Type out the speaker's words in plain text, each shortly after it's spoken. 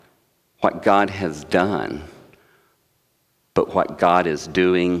what God has done, but what God is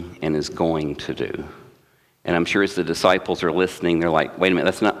doing and is going to do. And I'm sure as the disciples are listening, they're like, wait a minute,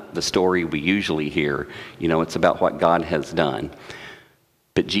 that's not the story we usually hear. It's about what God has done.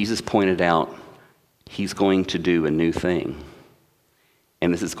 But Jesus pointed out he's going to do a new thing.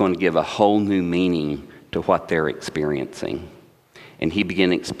 And this is going to give a whole new meaning to what they're experiencing. And he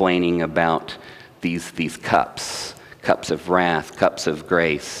began explaining about these cups of wrath, cups of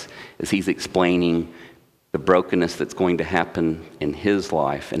grace, as he's explaining the brokenness that's going to happen in his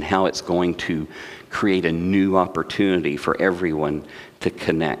life and how it's going to create a new opportunity for everyone to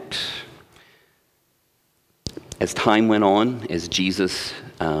connect. As time went on, as Jesus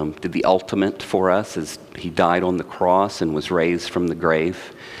did the ultimate for us, as he died on the cross and was raised from the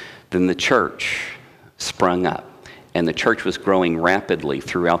grave, then the church sprung up. And the church was growing rapidly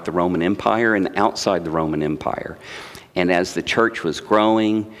throughout the Roman Empire and outside the Roman Empire. And as the church was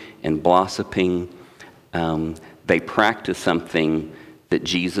growing and blossoming, they practiced something that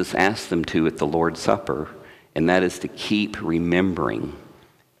Jesus asked them to at the Lord's Supper, and that is to keep remembering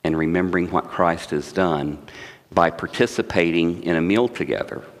what Christ has done by participating in a meal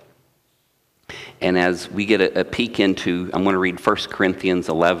together. And as we get a peek into, I'm going to read 1 Corinthians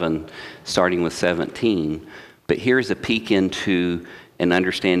 11, starting with 17, but here's a peek into an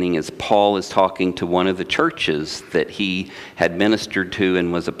understanding as Paul is talking to one of the churches that he had ministered to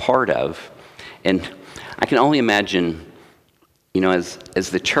and was a part of. And I can only imagine, as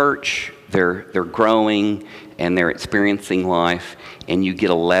the church, they're growing and they're experiencing life, and you get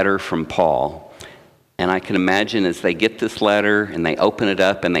a letter from Paul. And I can imagine as they get this letter and they open it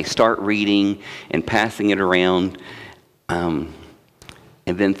up and they start reading and passing it around. And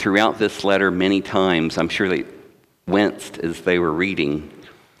then throughout this letter, many times, I'm sure they winced as they were reading,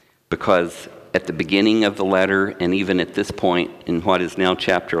 because at the beginning of the letter and even at this point in what is now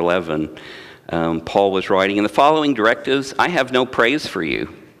chapter 11, Paul was writing, "In the following directives, I have no praise for you."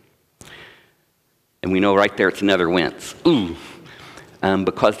 And we know right there it's another wince. Ooh.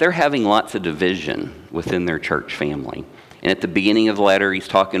 Because they're having lots of division within their church family. And at the beginning of the letter, he's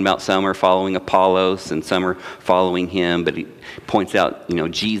talking about some are following Apollos and some are following him, but he points out,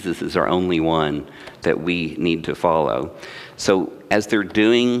 Jesus is our only one that we need to follow. So as they're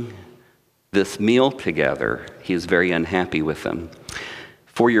doing this meal together, he is very unhappy with them.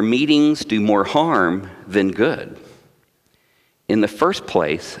 "For your meetings do more harm than good. In the first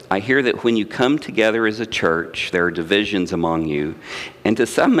place, I hear that when you come together as a church, there are divisions among you, and to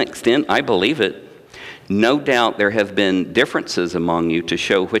some extent, I believe it. No doubt there have been differences among you to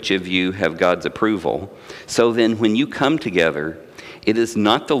show which of you have God's approval. So then, when you come together, it is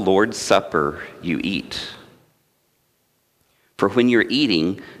not the Lord's Supper you eat. For when you're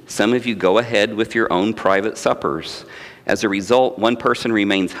eating, some of you go ahead with your own private suppers. As a result, one person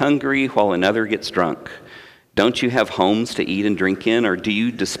remains hungry while another gets drunk. Don't you have homes to eat and drink in, or do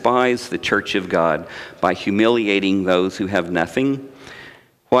you despise the church of God by humiliating those who have nothing?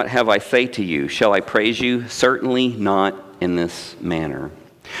 What have I say to you? Shall I praise you? Certainly not in this manner."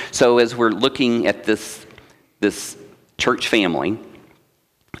 So as we're looking at this church family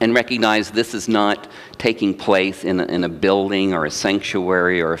and recognize this is not taking place in a building or a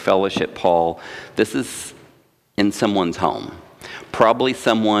sanctuary or a fellowship hall, this is in someone's home. Probably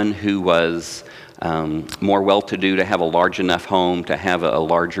someone who was more well-to-do to have a large enough home to have a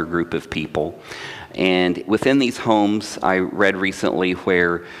larger group of people. And within these homes, I read recently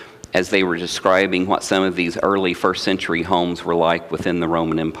where, as they were describing what some of these early first century homes were like within the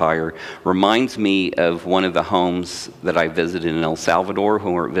Roman Empire, reminds me of one of the homes that I visited in El Salvador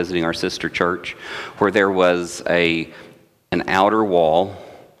when we were visiting our sister church, where there was an outer wall,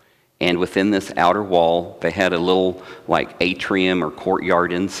 and within this outer wall, they had a little atrium or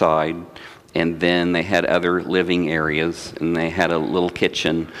courtyard inside. And then they had other living areas, and they had a little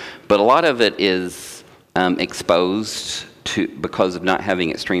kitchen. But a lot of it is exposed because of not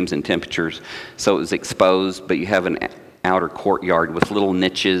having extremes in temperatures. So it was exposed, but you have an outer courtyard with little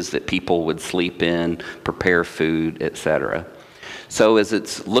niches that people would sleep in, prepare food, etc. So as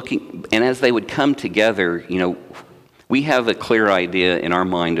it's looking, and as they would come together, we have a clear idea in our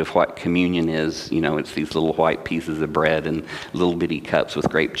mind of what communion is. It's these little white pieces of bread and little bitty cups with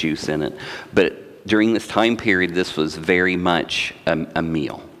grape juice in it. But during this time period, this was very much a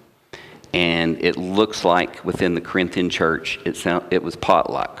meal. And it looks like within the Corinthian church, it was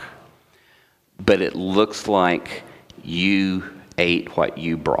potluck. But it looks like you ate what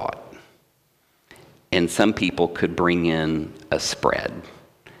you brought. And some people could bring in a spread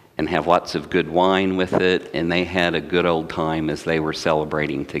and have lots of good wine with it, and they had a good old time as they were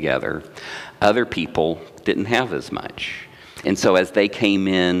celebrating together. Other people didn't have as much. And so as they came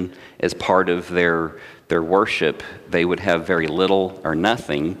in as part of their worship, they would have very little or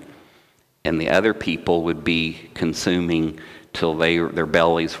nothing, and the other people would be consuming till their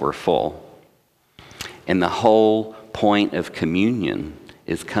bellies were full. And the whole point of communion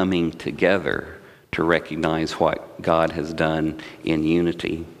is coming together to recognize what God has done in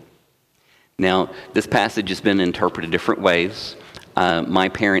unity. Now, this passage has been interpreted different ways. My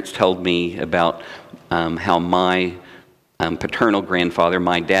parents told me about how my paternal grandfather,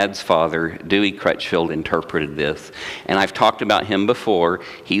 my dad's father, Dewey Crutchfield, interpreted this. And I've talked about him before.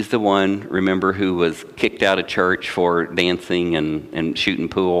 He's the one, remember, who was kicked out of church for dancing and shooting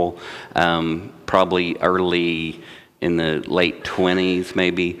pool, probably early in the late 20s,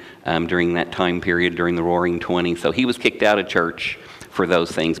 maybe, during that time period, during the Roaring 20s. So he was kicked out of church for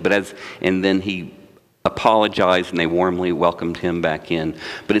those things. And then he apologized, and they warmly welcomed him back in.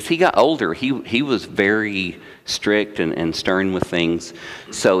 But as he got older, he was very strict and stern with things.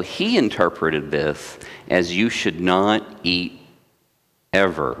 So he interpreted this as you should not eat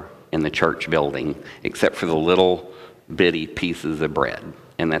ever in the church building except for the little bitty pieces of bread.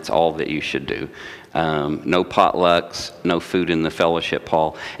 And that's all that you should do. No potlucks, no food in the fellowship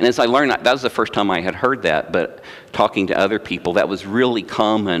hall. And as I learned, that was the first time I had heard that, but talking to other people, that was really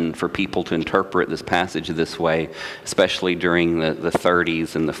common for people to interpret this passage this way, especially during the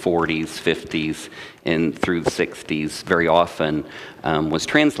 30s and the 40s, 50s, and through the 60s, very often was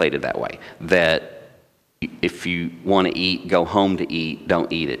translated that way, that if you want to eat, go home to eat,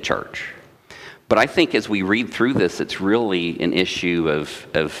 don't eat at church. But I think as we read through this, it's really an issue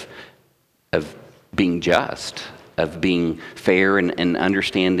of being just, of being fair and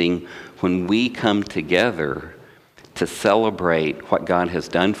understanding when we come together to celebrate what God has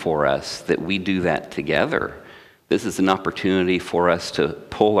done for us, that we do that together. This is an opportunity for us to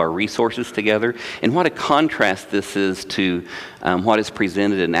pull our resources together. And what a contrast this is to what is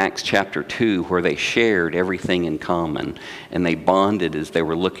presented in Acts chapter 2, where they shared everything in common. And they bonded as they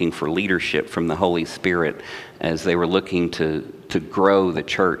were looking for leadership from the Holy Spirit, as they were looking to grow the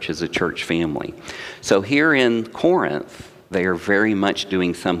church as a church family. So here in Corinth, they are very much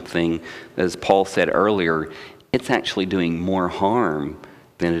doing something, as Paul said earlier, it's actually doing more harm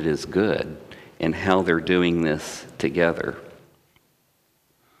than it is good, and how they're doing this together.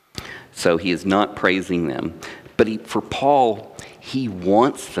 So he is not praising them. But for Paul, he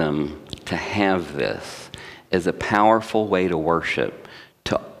wants them to have this as a powerful way to worship,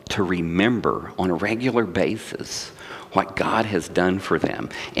 to remember on a regular basis what God has done for them.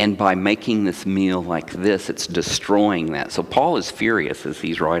 And by making this meal like this, it's destroying that. So Paul is furious as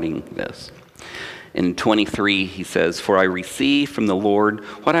he's writing this. In 23, he says, "For I received from the Lord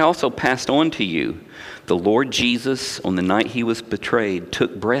what I also passed on to you. The Lord Jesus, on the night he was betrayed,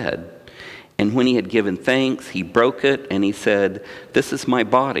 took bread. And when he had given thanks, he broke it, and he said, 'This is my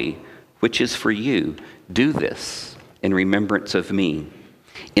body, which is for you. Do this in remembrance of me.'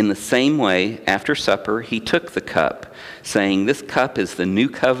 In the same way, after supper, he took the cup, saying, 'This cup is the new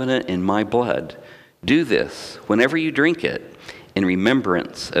covenant in my blood. Do this, whenever you drink it, in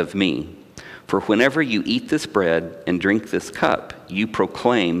remembrance of me. For whenever you eat this bread and drink this cup, you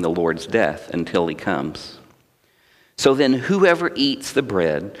proclaim the Lord's death until he comes. So then whoever eats the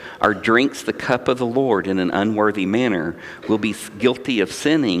bread or drinks the cup of the Lord in an unworthy manner will be guilty of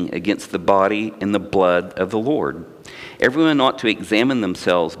sinning against the body and the blood of the Lord. Everyone ought to examine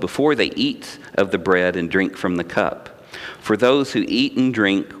themselves before they eat of the bread and drink from the cup. For those who eat and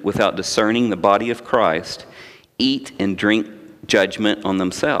drink without discerning the body of Christ eat and drink judgment on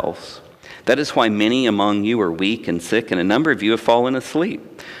themselves. That is why many among you are weak and sick, and a number of you have fallen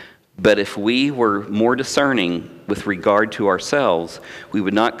asleep. But if we were more discerning with regard to ourselves, we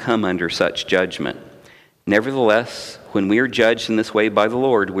would not come under such judgment. Nevertheless, when we are judged in this way by the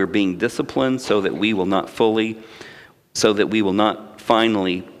Lord, we're being disciplined so that we will not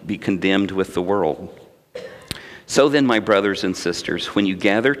finally be condemned with the world. So then, my brothers and sisters, when you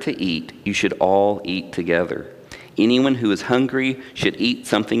gather to eat, you should all eat together. Anyone who is hungry should eat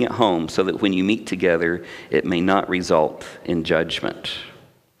something at home, so that when you meet together, it may not result in judgment.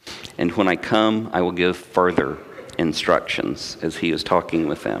 And when I come, I will give further instructions," as he is talking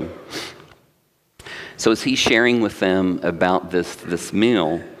with them. So as he's sharing with them about this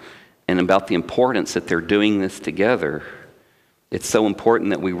meal and about the importance that they're doing this together, it's so important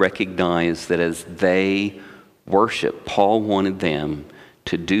that we recognize that as they worship, Paul wanted them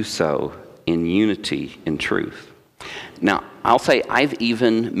to do so in unity and truth. Now, I'll say I've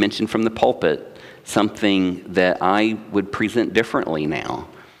even mentioned from the pulpit something that I would present differently now.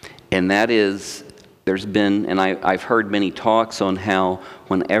 And that is, there's been, and I've heard many talks on how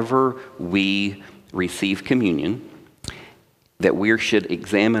whenever we receive communion, that we should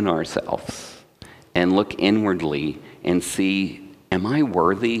examine ourselves and look inwardly and see, am I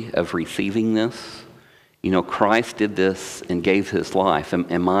worthy of receiving this? You know, Christ did this and gave his life.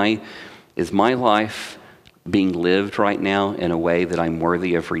 Is my life being lived right now in a way that I'm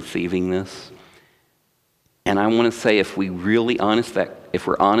worthy of receiving this? And I want to say, if we're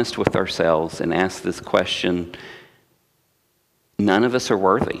honest with ourselves and ask this question, none of us are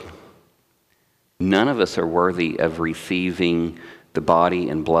worthy. None of us are worthy of receiving the body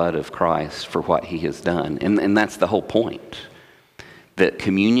and blood of Christ for what he has done. And that's the whole point. That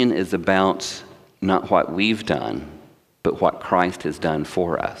communion is about not what we've done, but what Christ has done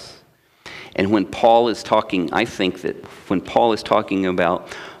for us. And when Paul is talking, I think that when Paul is talking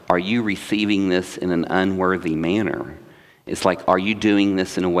about, are you receiving this in an unworthy manner? It's like, are you doing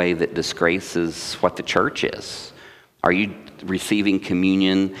this in a way that disgraces what the church is? Are you receiving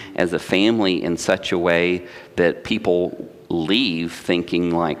communion as a family in such a way that people leave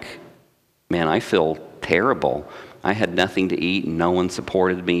thinking like, man, I feel terrible. I had nothing to eat and no one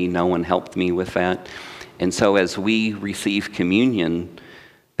supported me, no one helped me with that. And so as we receive communion,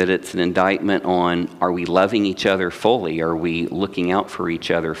 that it's an indictment on, are we loving each other fully? Are we looking out for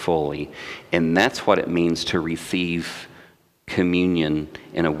each other fully? And that's what it means to receive communion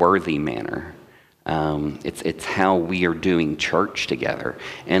in a worthy manner. It's how we are doing church together.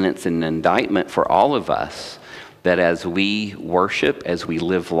 And it's an indictment for all of us that as we worship, as we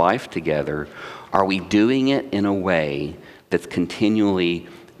live life together, are we doing it in a way that's continually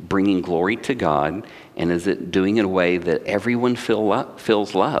bringing glory to God? And is it doing it in a way that everyone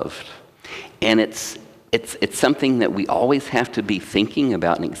feels loved? And it's something that we always have to be thinking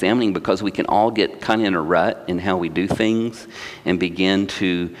about and examining, because we can all get kind of in a rut in how we do things and begin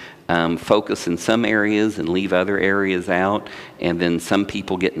to focus in some areas and leave other areas out. And then some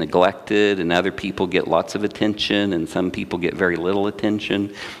people get neglected and other people get lots of attention and some people get very little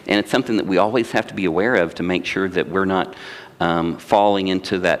attention. And it's something that we always have to be aware of to make sure that we're not falling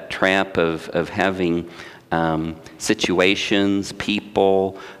into that trap of having situations,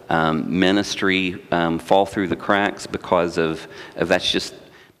 people, ministry fall through the cracks because of that's just,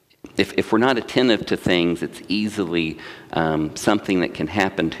 if we're not attentive to things, it's easily something that can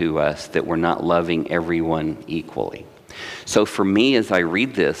happen to us, that we're not loving everyone equally. So for me, as I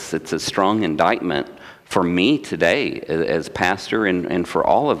read this, it's a strong indictment for me today as pastor and for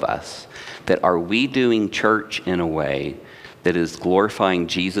all of us, that are we doing church in a way that is glorifying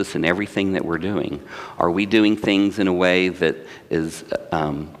Jesus in everything that we're doing? Are we doing things in a way that is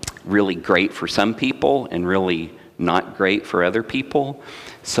really great for some people and really not great for other people?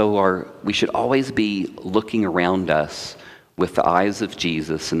 So we should always be looking around us with the eyes of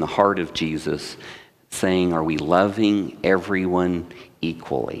Jesus and the heart of Jesus, saying, are we loving everyone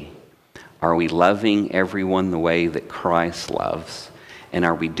equally? Are we loving everyone the way that Christ loves? And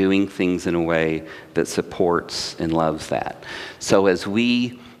are we doing things in a way that supports and loves that? So as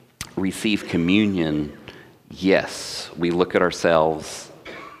we receive communion, yes, we look at ourselves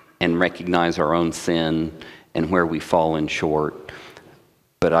and recognize our own sin and where we've fallen short.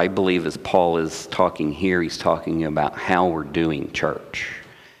 But I believe as Paul is talking here, he's talking about how we're doing church.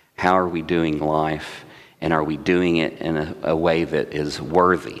 How are we doing life? And are we doing it in a way that is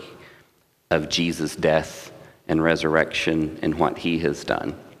worthy of Jesus' death and resurrection and what he has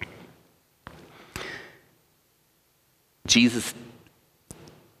done? Jesus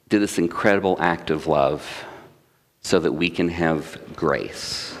did this incredible act of love so that we can have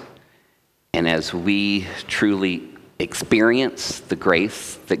grace. And as we truly experience the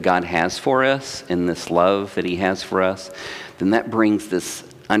grace that God has for us and this love that he has for us, then that brings this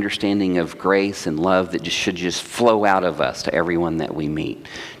understanding of grace and love that should just flow out of us to everyone that we meet.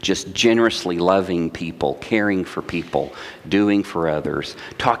 Just generously loving people, caring for people, doing for others,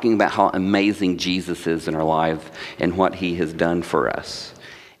 talking about how amazing Jesus is in our life and what he has done for us.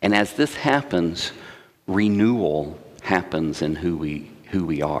 And as this happens, renewal happens in who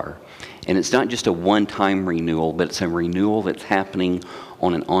we are. And it's not just a one-time renewal, but it's a renewal that's happening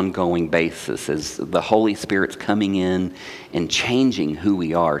on an ongoing basis as the Holy Spirit's coming in and changing who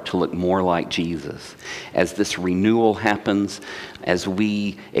we are to look more like Jesus. As this renewal happens, as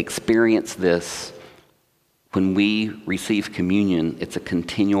we experience this, when we receive communion, it's a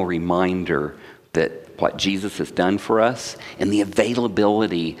continual reminder that what Jesus has done for us and the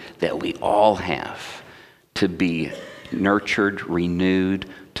availability that we all have to be nurtured, renewed,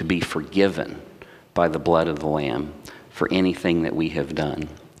 to be forgiven by the blood of the Lamb for anything that we have done.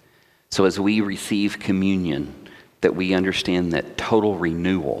 So as we receive communion, that we understand that total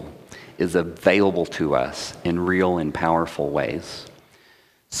renewal is available to us in real and powerful ways.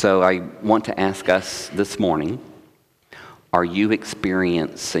 So I want to ask us this morning, Are you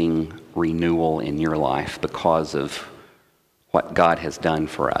experiencing renewal in your life because of what God has done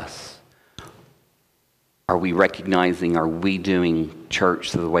for us? Are we recognizing, are we doing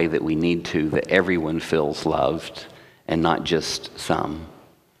church the way that we need to, that everyone feels loved and not just some?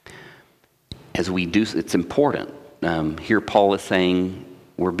 As we do, it's important. Here Paul is saying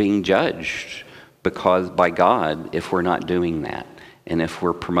we're being judged by God if we're not doing that, and if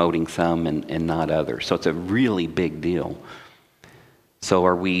we're promoting some and not others. So it's a really big deal. So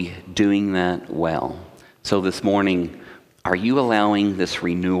are we doing that well? So this morning, are you allowing this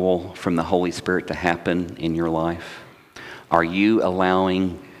renewal from the Holy Spirit to happen in your life? Are you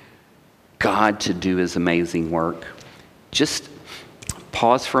allowing God to do His amazing work? Just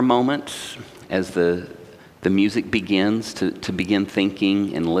pause for a moment as the music begins to begin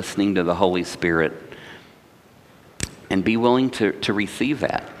thinking and listening to the Holy Spirit, and be willing to receive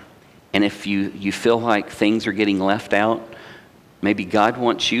that. And if you feel like things are getting left out, maybe God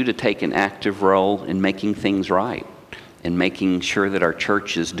wants you to take an active role in making things right and making sure that our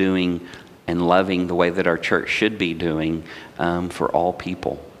church is doing and loving the way that our church should be doing for all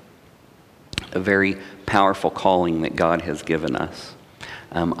people. A very powerful calling that God has given us.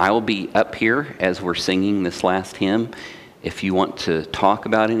 I will be up here as we're singing this last hymn. If you want to talk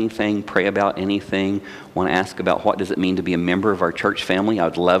about anything, pray about anything, want to ask about what does it mean to be a member of our church family, I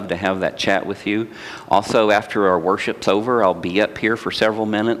would love to have that chat with you. Also, after our worship's over, I'll be up here for several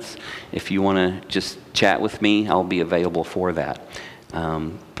minutes. If you want to just chat with me, I'll be available for that.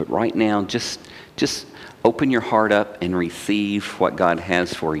 But right now, just open your heart up and receive what God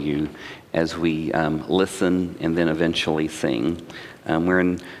has for you as we listen and then eventually sing. We're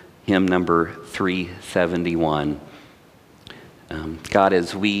in hymn number 371. God,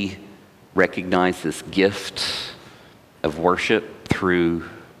 as we recognize this gift of worship through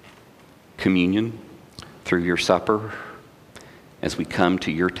communion, through your supper, as we come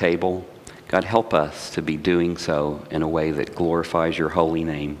to your table, God, help us to be doing so in a way that glorifies your holy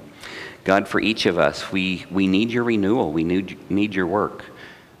name. God, for each of us, we need your renewal. We need your work.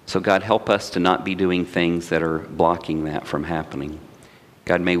 So God, help us to not be doing things that are blocking that from happening.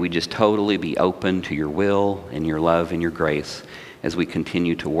 God, may we just totally be open to your will and your love and your grace as we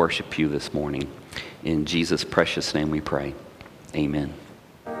continue to worship you this morning. In Jesus' precious name we pray. Amen.